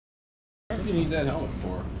What do you need that helmet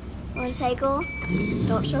for? Motorcycle.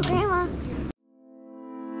 Don't show Grandma.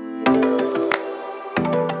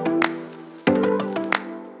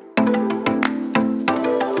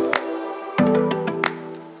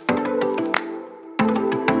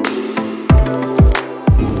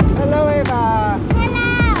 Hello, Eva.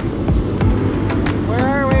 Hello. Where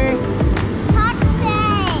are we? Pakse.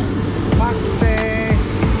 Pakse.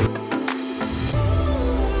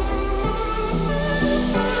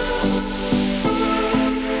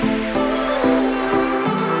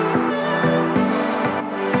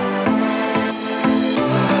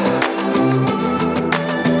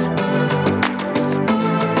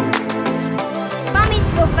 Mom needs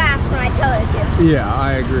to go fast when I tell her to. Yeah,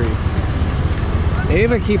 I agree.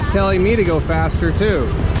 Ava keeps telling me to go faster too.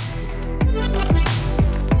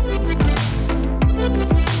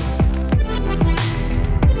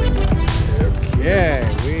 Okay,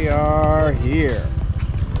 we are here.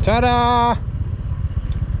 Ta-da!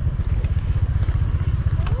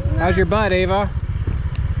 How's your butt, Ava?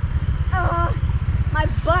 My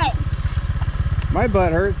butt. My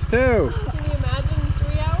butt hurts too. Can you imagine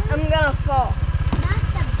 3 hours? I'm gonna fall. Not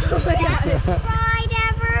the best ride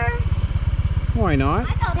ever. Why not?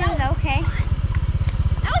 I thought that was okay.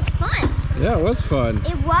 That was fun. Yeah, it was fun.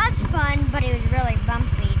 It was fun, but it was really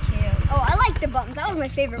bumpy too. Oh, I like the bumps. That was my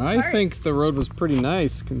favorite part. I think the road was pretty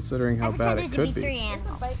nice considering how bad it could be. I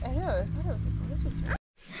know. I thought it was a delicious.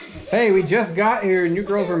 Hey, we just got here and you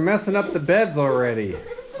girls are messing up the beds already.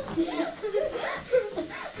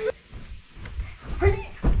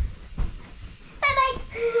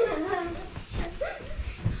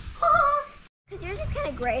 Because yours is kind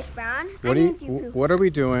of grayish brown. What are we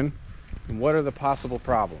doing and what are the possible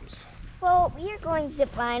problems? Well, we are going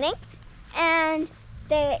ziplining, and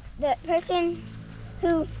the person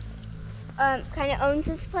who kind of owns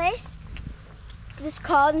this place just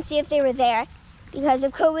called and see if they were there. Because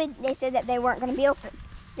of COVID, they said that they weren't going to be open.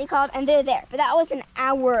 They called and they're there, but that was an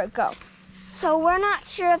hour ago. So we're not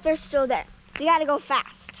sure if they're still there. We got to go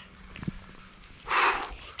fast.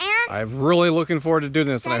 And I'm really looking forward to doing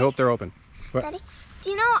this, and I hope they're open. What? Daddy, do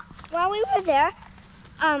you know, while we were there,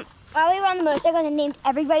 while we were on the motorcycles, I named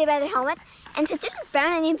everybody by their helmets. And since this is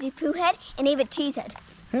brown, I named you Pooh Head and Ava Cheesehead.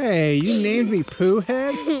 Hey, you named me Pooh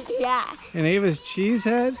Head Yeah. and Ava's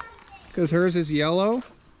Cheesehead because hers is yellow.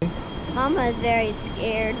 Mama is very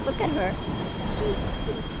scared. Look at her. She's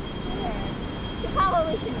scared. You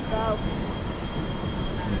probably shouldn't go.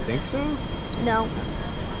 You think so? No.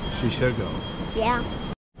 She should go. Yeah.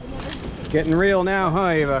 It's getting real now, huh,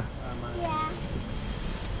 Ava? Yeah.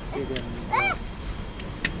 Ah!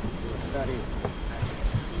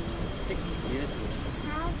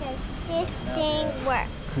 How does this thing work?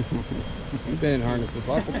 You've been in harnesses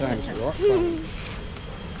lots of times.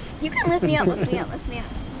 You can lift me up, lift me up, lift me up.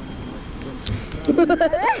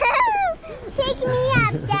 Pick me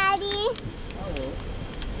up, Daddy.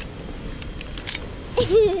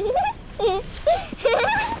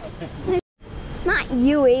 Not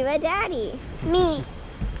you, Ava, Daddy. Me.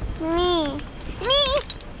 Me. Me.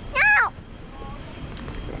 No.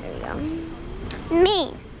 There we go. Me.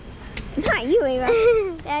 Not you, Ava.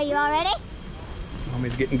 Are you all ready?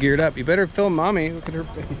 Mommy's getting geared up. You better film Mommy. Look at her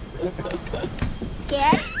face.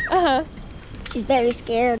 Scared? Uh-huh. She's very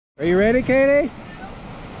scared. Are you ready, Katie?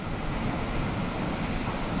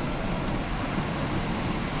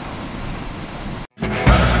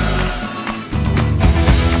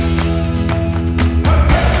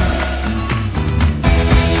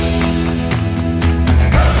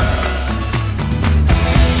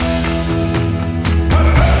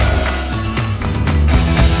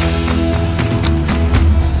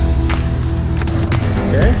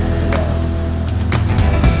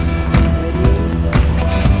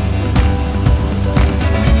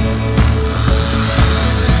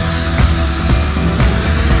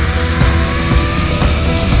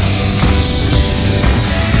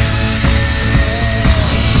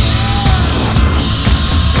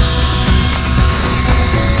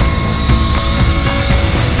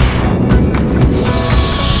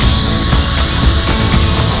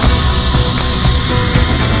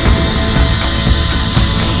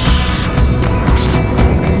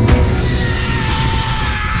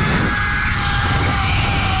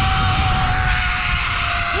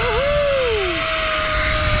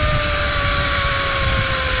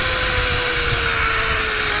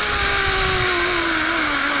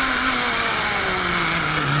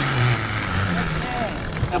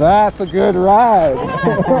 That's a good ride.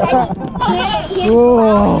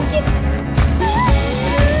 Whoa.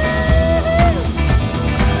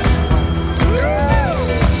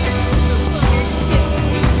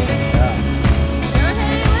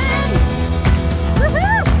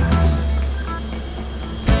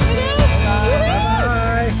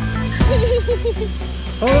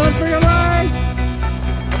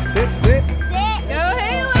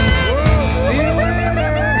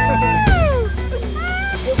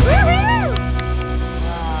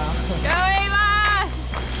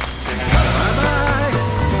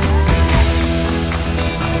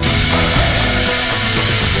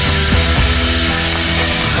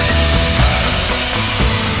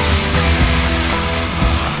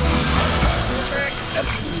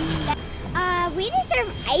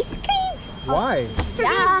 Why? For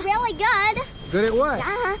being really good. Good at what?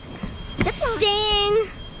 Yeah. Staying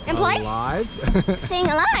in place. Alive? Staying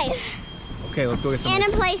alive. Okay, let's go get some. And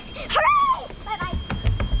in place. Hooray! Bye-bye.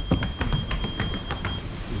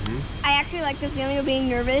 I actually like the feeling of being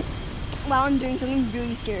nervous while I'm doing something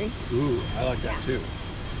really scary. Ooh, I like that too.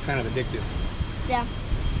 It's kind of addictive. Yeah.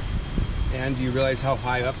 And do you realize how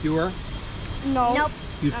high up you are? No. Nope.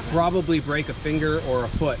 You'd probably break a finger or a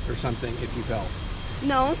foot or something if you fell.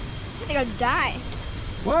 No. I think I'd die.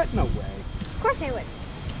 What? No way. Of course I would.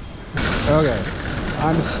 Okay,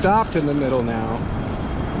 I'm stopped in the middle now.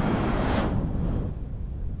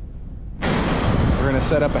 We're gonna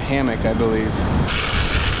set up a hammock, I believe.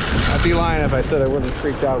 I'd be lying if I said I wasn't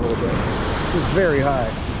freaked out a little bit. This is very high.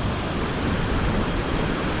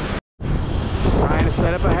 Trying to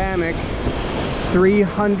set up a hammock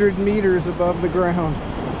 300 meters above the ground.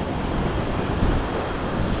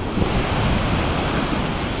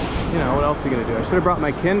 You know, what else are you gonna do? I should have brought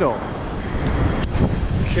my Kindle.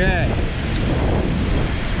 Okay.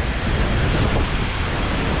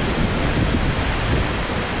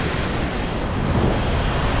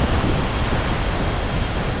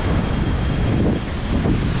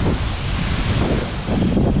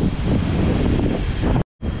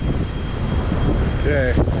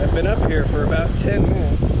 Okay, I've been up here for about 10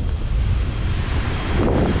 minutes.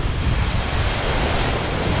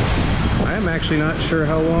 I am actually not sure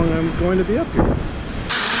how long I'm going to be up here.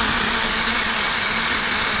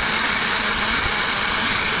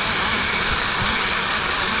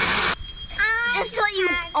 Just to let you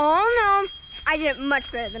all know, I did it much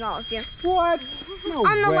better than all of you. What? No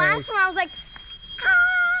On the way. last one, I was like,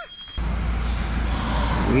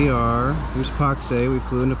 We are, here's Pakse, we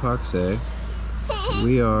flew into Pakse.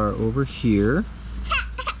 We are over here.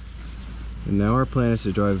 And now our plan is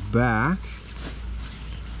to drive back.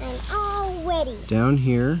 I'm all ready. Down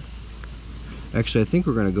here. Actually, I think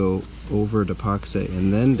we're gonna go over to Pakse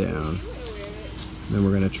and then down. Then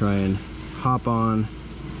we're gonna try and hop on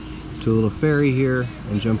to a little ferry here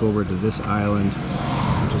and jump over to this island,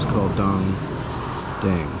 which is called Dong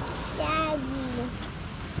Dang. Daddy.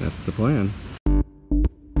 That's the plan.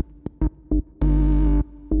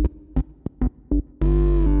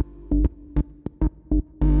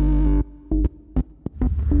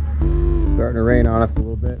 Starting to rain on us a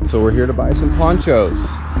little bit, so we're here to buy some ponchos. Look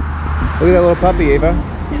at that little puppy, Ava.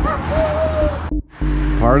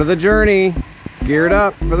 Part of the journey. Geared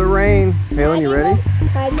up for the rain. Palin, you ready?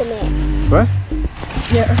 5 minutes. What?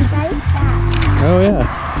 Yeah. Oh yeah.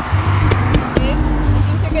 Babe, I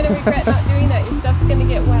think you're gonna regret not doing that. Your stuff's gonna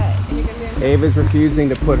get wet, and you're gonna be. Ava's refusing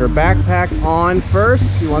to put her backpack on first.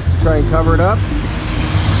 She wants to try and cover it up.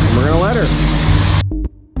 And we're gonna let her.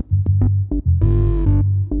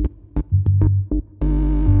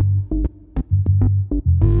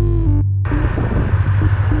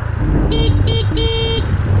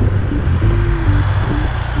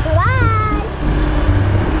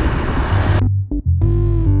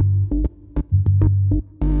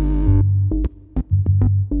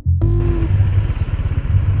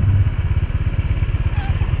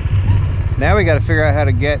 Now we got to figure out how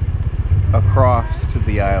to get across to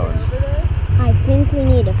the island. I think we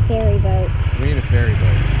need a ferry boat. We need a ferry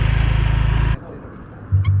boat.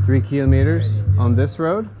 3 kilometers on this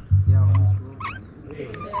road?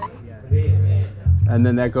 And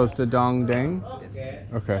then that goes to Dong Dang?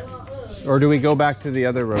 Okay. Or do we go back to the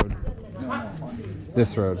other road?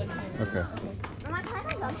 This road. Okay.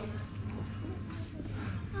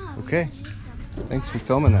 Okay. Thanks for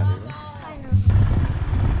filming that, Ava.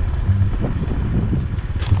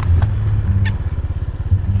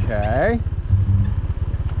 Okay.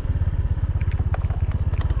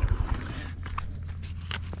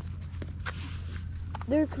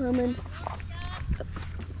 They're coming.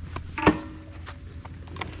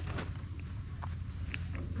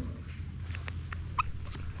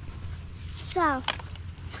 So.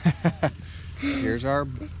 Here's our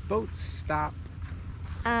boat stop.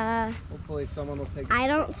 Hopefully someone will take it. I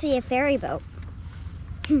don't see a ferry boat.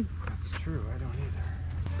 That's true, I don't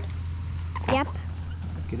either. Yep.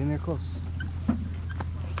 Get in there close.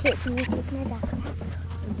 Wait, can you take my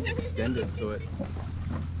backpack? Extend it so it...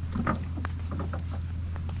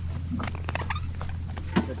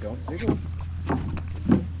 Don't wiggle.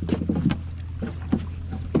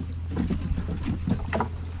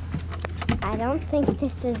 I don't think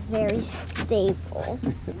this is very stable.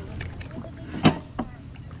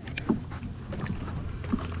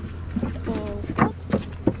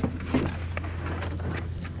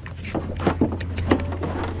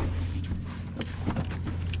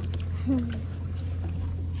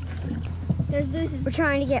 There's Lucy's. We're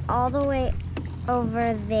trying to get all the way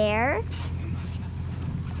over there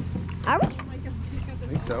Are we? I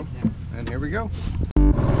think so. And here we go.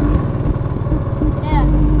 Yeah.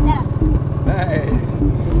 Nice.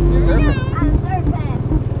 I'm surfing.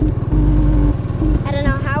 I don't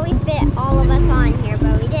know how we fit all of us on here,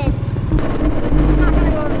 but we did. I'm not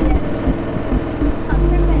gonna go over there. I'm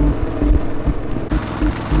surfing.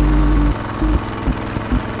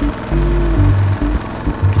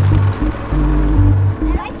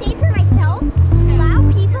 Did I say for myself? Wow,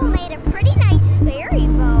 people made a pretty nice ferry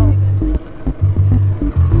boat.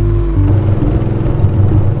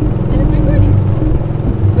 And it's recording.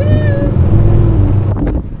 Woo!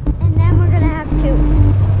 And then we're gonna have to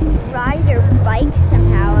ride our bike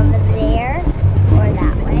somehow over there or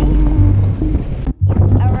that way.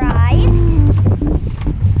 Arrived.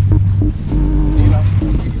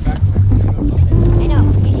 I know,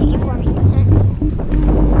 you take it for me.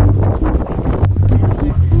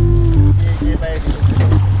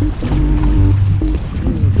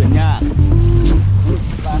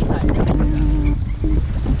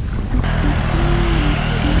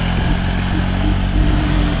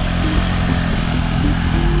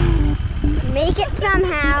 Make it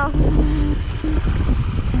somehow.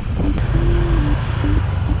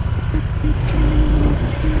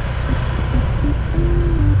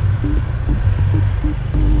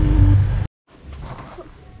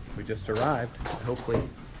 We just arrived.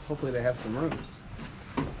 Hopefully they have some room.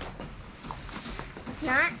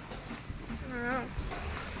 Not? I don't know.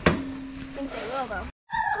 I think they will though.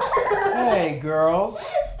 Hey girls,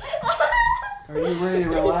 are you ready to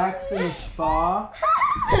relax in the spa?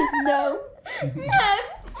 No. Is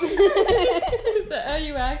that how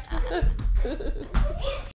you act?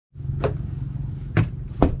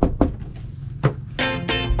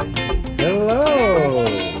 Hello.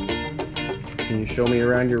 Can you show me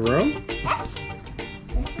around your room? Yes.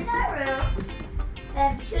 This is our room. We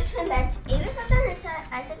have two twin beds. Ava slept on this side,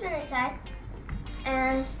 I slept on this side,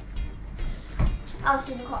 and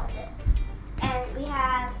obviously the closet. And we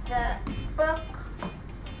have the book,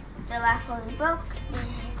 the last folding book,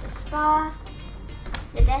 and the spa,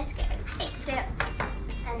 the desk,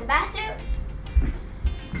 and the bathroom,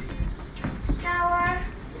 shower,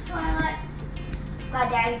 toilet. Glad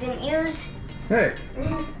Daddy didn't use. Hey.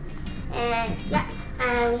 And yeah,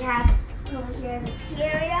 and we have over here the tea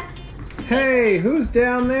area. Hey, who's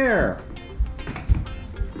down there?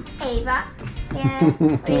 Ava, and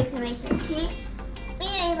where you can make your tea. Me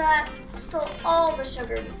and Ava stole all the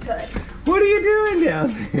sugar we could. What are you doing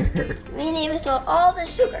down there? Me and Ava stole all the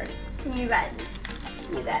sugar from you guys, so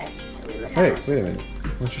we would have Hey, much wait a minute.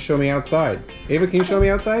 Why don't you show me outside? Ava, can you show me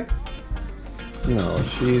outside? No,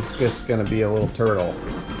 she's just gonna be a little turtle.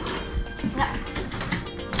 Yeah.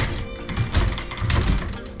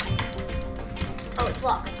 Oh, it's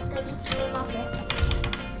locked. I need to unlock it.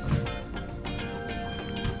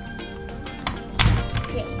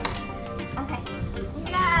 Yeah. Okay. This is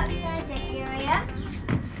the outside the area.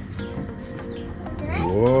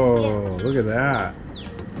 Whoa, look at that.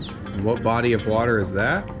 And what body of water is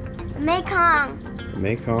that? The Mekong. The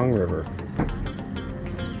Mekong River.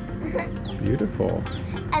 Beautiful.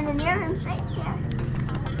 And then your room's right there.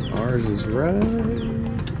 Ours is right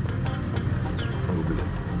over there.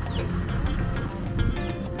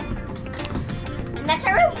 And that's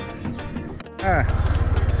our room.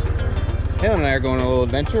 Helen and I are going on a little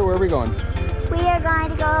adventure. Where are we going? We are going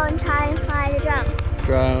to go and try and fly the drone.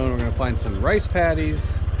 Drone. We're going to find some rice paddies.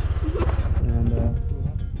 And,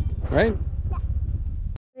 right? Yeah.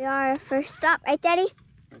 We are our first stop, right, Daddy?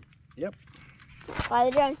 Yep. Fly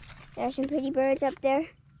the drone. There are some pretty birds up there.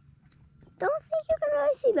 Don't think you can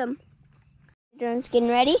really see them. The drone's getting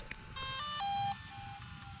ready.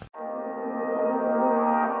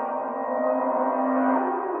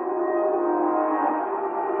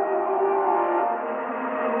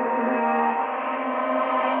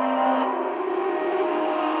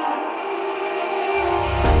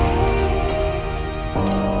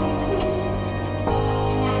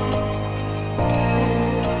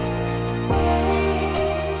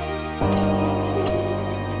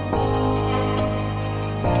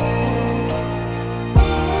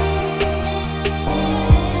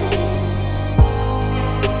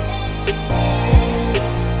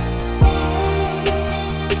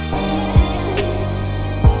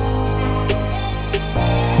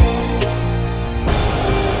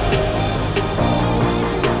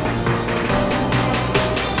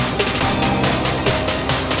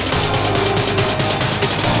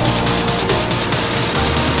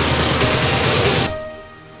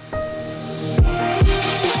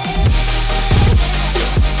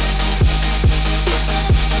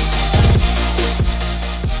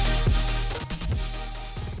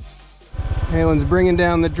 Halen's bringing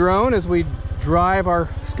down the drone as we drive our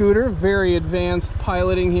scooter. Very advanced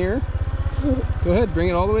piloting here. Go ahead, bring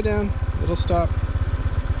it all the way down. It'll stop.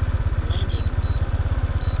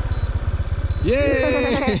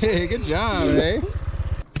 Yay! Good job, eh?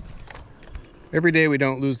 Every day we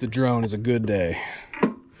don't lose the drone is a good day.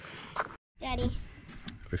 Daddy.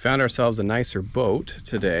 We found ourselves a nicer boat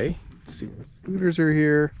today. Let's see, the scooters are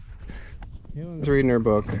here. Helen's reading her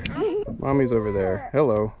book. Mommy's over there.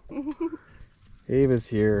 Hello. Ava's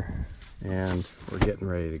here, and we're getting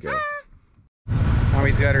ready to go.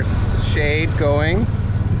 Mommy's got her shade going.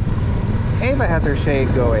 Ava has her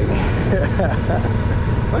shade going.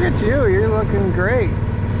 Look at you, you're looking great.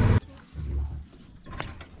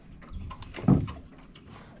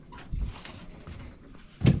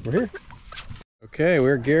 We're here. Okay,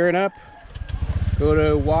 we're gearing up. Go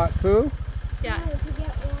to Wat Phou. Yeah.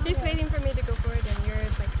 He's waiting for me to go forward and you're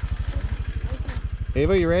like...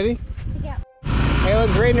 Ava, you ready? Yeah.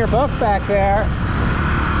 Halen's reading her book back there.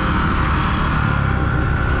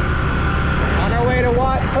 On our way to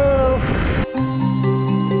Wat Phou.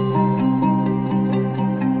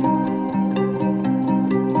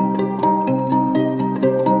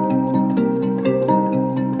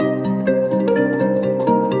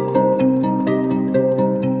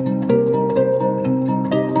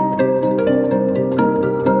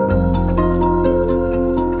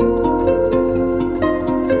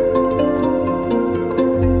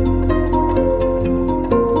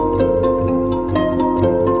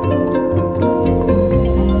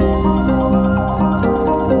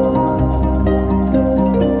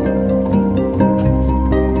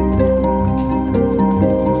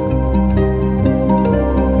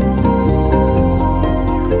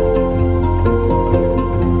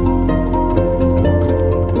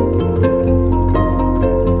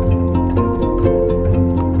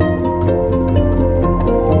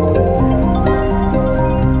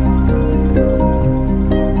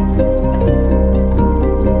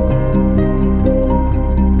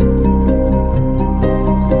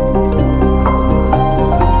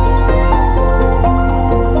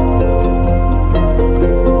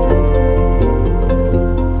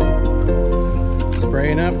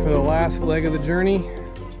 Leg of the journey.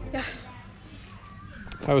 Yeah.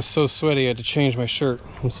 I was so sweaty I had to change my shirt.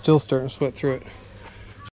 I'm still starting to sweat through it.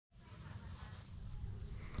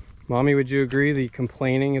 Mommy, would you agree the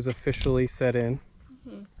complaining is officially set in?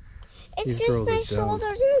 Mm-hmm. It's just my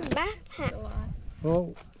shoulders and this backpack.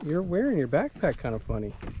 Well, you're wearing your backpack kind of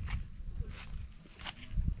funny.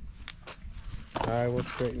 I will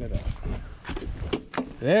straighten it out.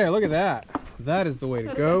 There, look at that. That is the way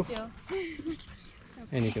to go.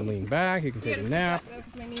 And you can lean back, you can take a nap. Though, 'cause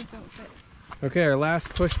my knees don't fit. Okay, our last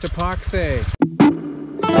push to Pakse.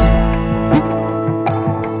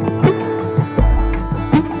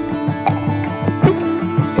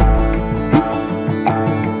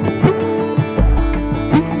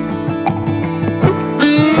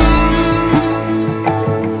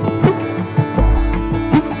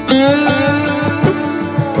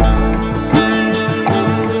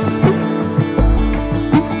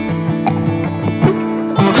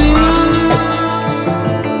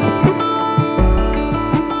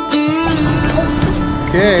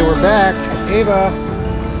 Okay, we're back. Ava,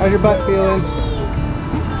 how's your butt feeling?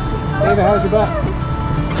 Ava, how's your butt?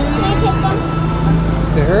 Can I take them?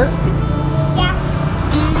 Does it hurt? Yeah.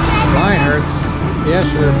 Mine hurts. Yeah,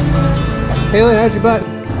 sure. Haley, how's your butt?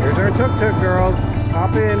 Here's our tuk-tuk, girls.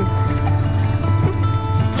 Hop in.